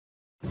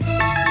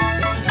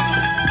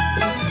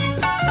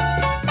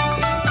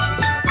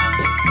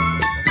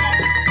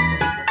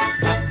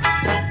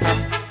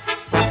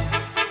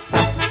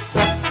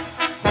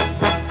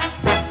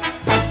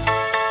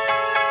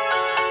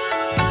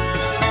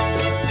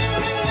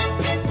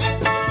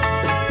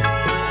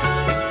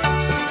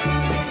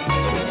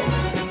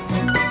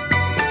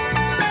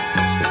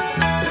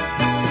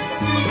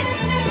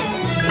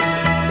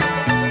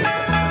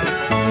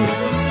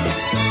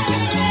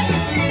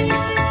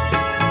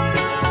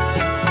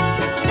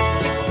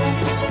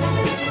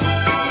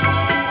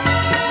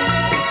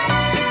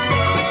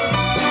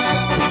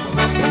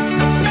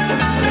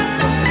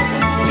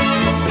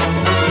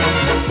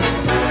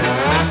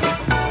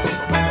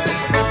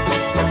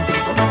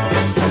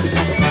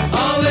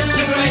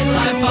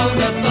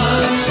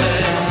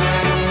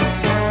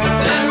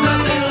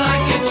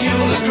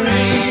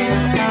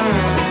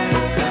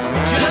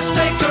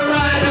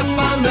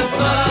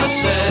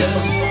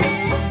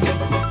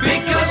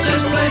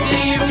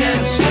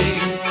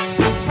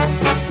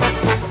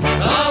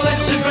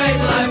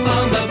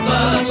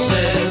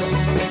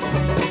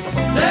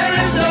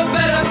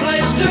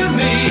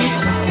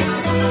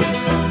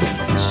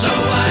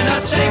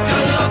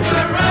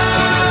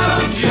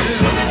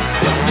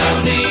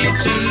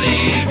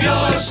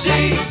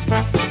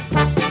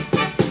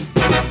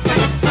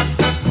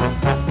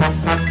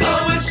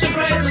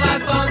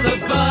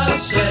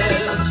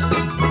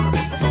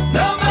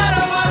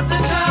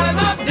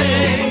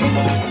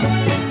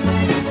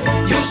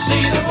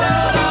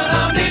world on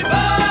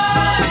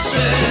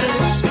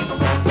omnibuses.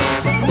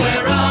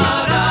 We're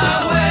on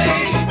our way.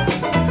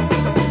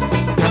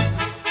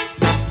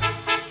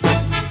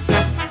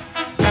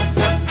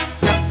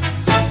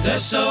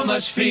 There's so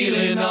much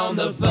feeling on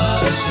the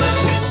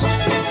buses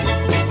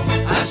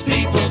as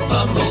people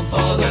fumble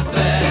for the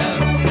fare.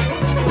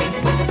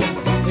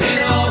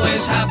 It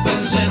always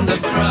happens in the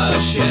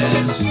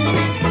crushes.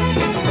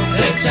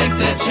 They take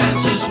their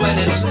chances when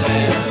it's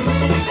there.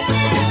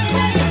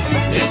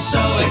 It's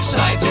so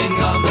exciting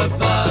on the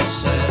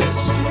buses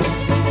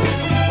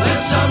when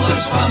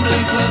someone's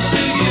fumbling close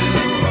to you.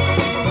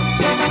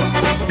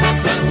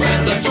 But when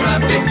the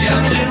traffic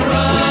jams in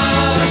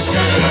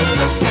rushes,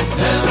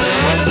 there's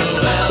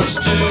little else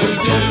to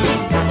do.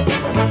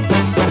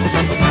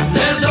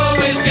 There's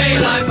always gay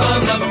life on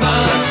the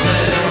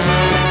buses.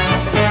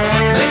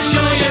 Make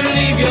sure you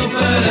leave your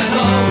bird at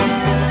home.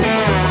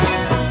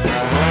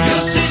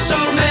 You'll see so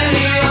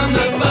many on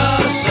the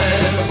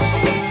buses.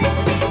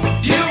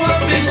 You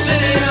won't be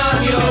sitting on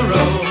your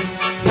own.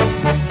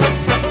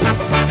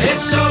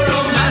 It's so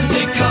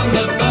romantic on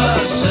the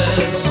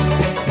buses.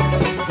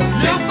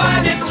 You'll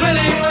find it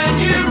thrilling when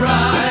you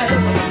ride.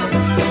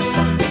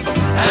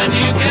 And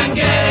you can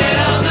get it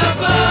on the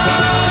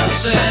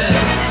buses,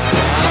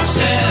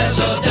 upstairs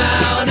or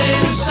down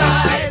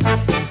inside.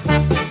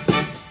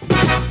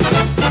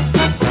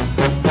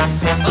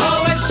 Oh,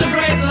 it's a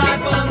great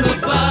life on the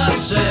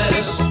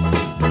buses,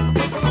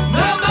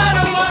 no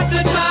matter what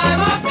the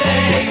time of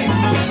day.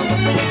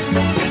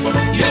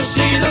 You'll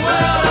see the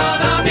world on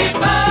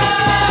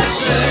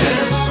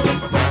omnibuses.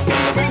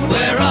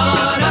 We're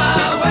on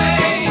our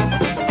way.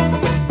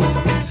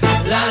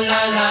 La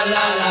la la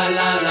la la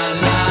la la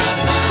la.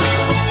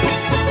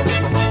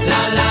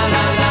 La la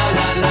la la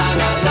la la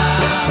la la.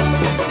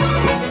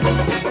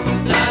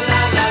 La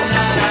la la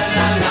la la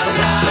la la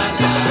la.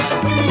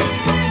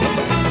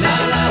 La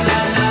la la la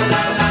la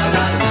la la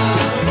la. La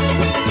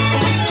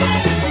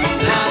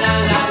la la la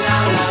la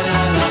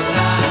la la la.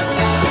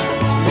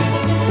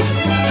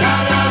 La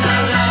la la la la la la la. La la la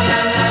la la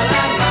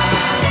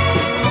la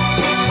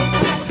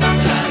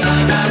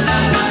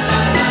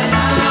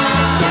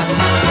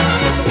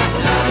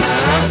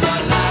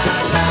la la. La la la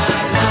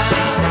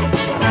la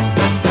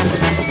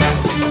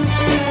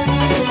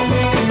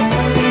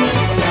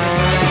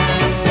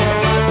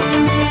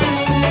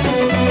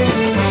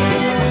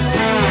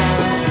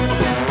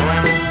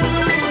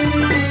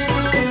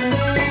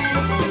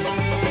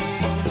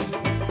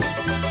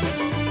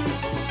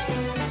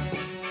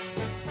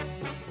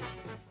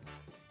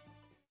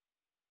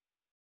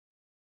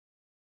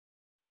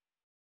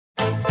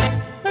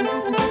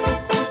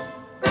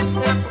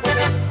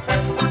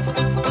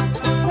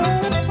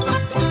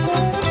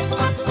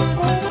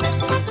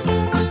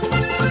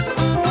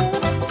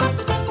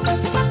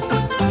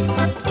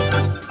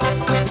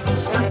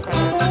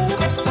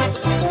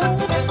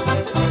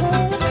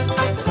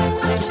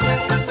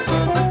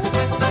la.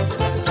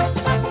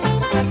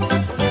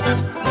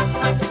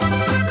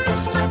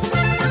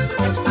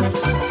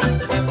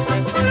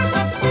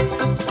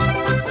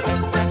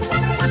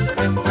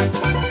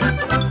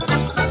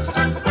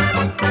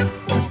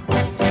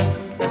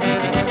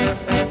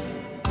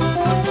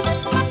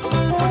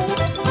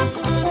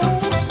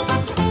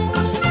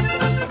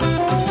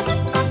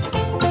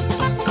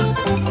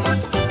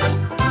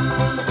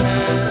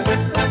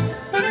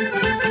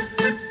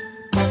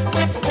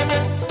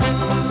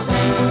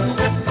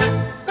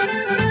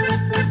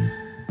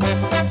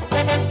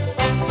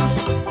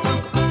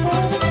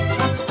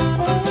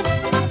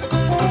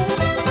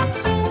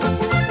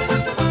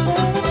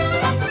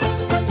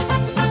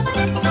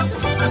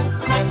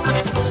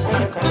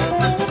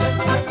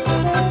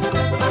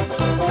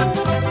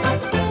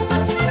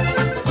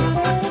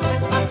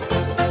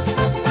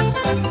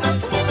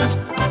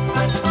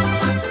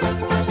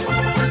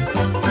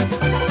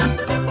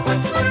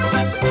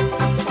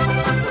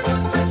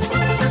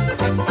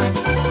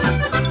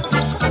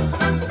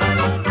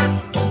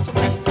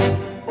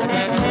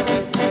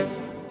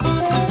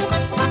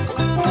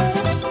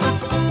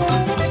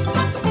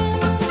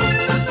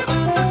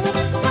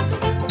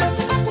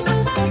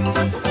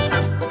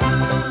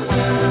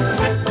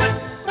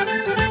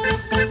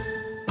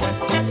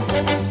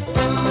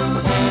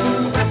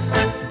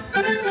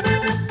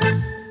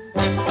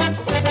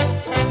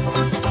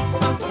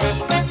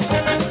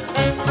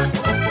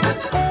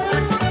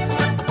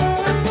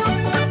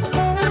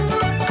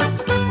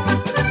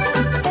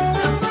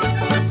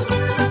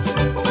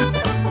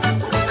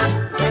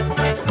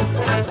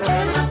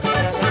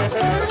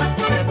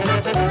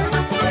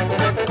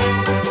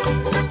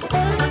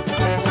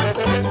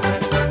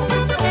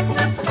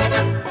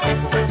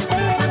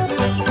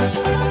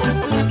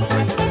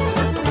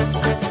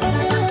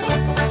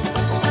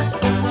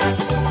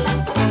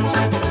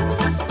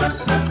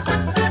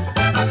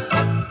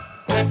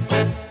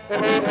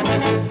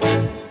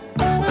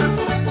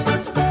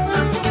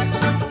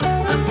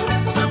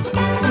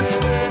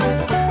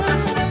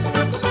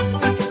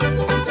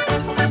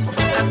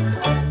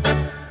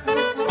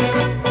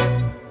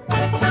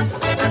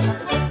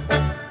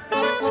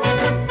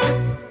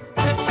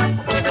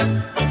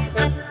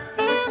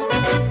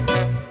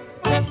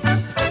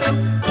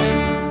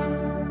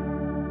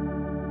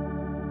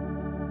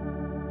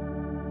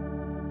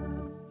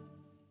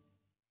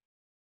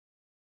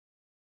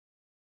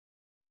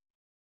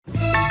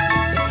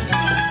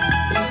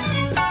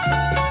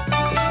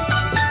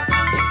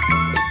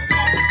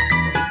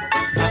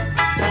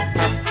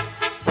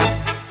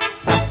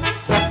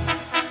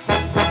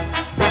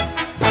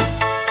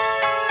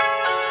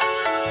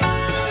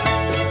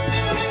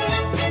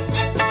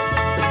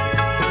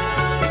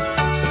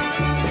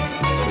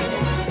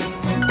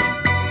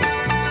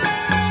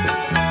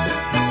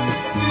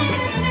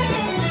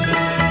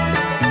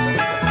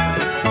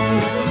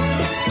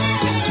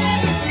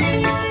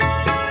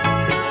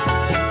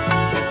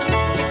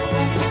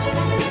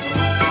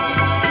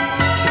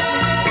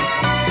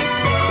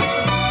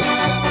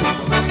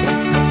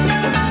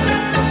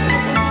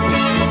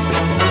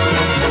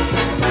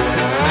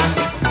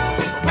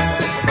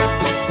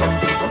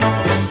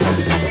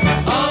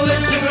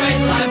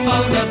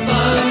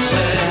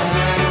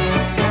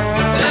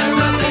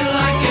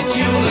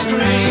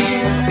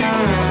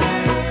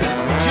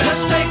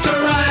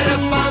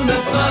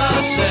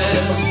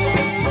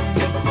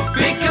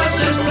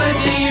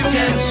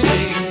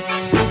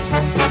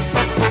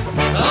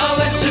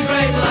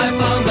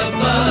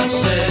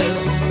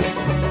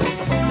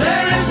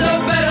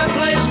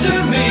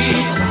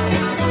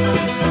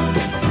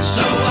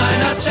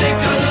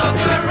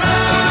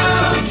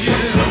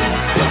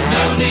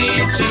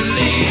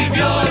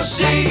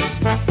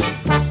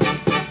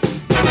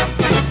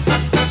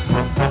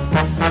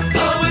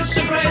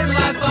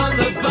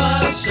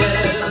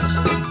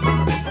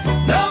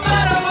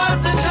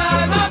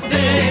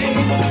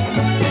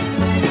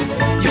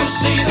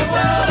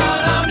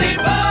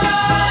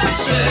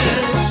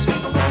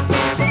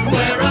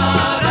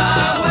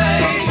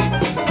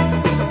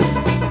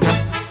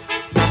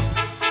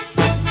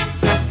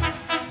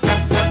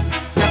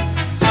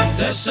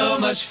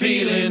 much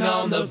feeling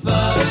on the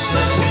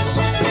buses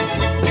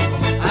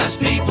as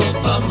people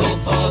fumble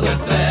for the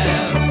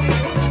fare.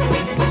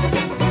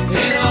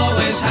 It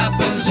always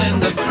happens in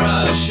the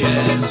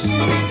crushes.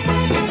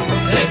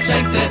 They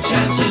take their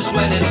chances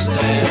when it's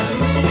there.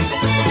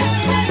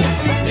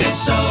 It's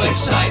so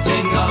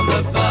exciting on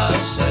the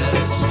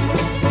buses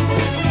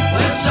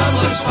when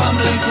someone's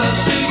fumbling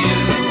close to you.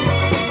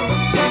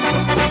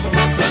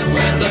 But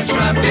when the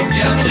traffic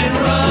jams in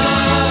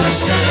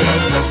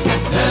rushes,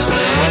 there's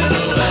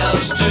little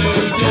else to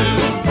do.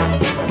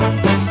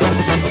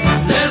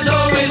 There's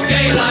always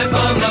gay life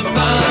on the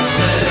bus.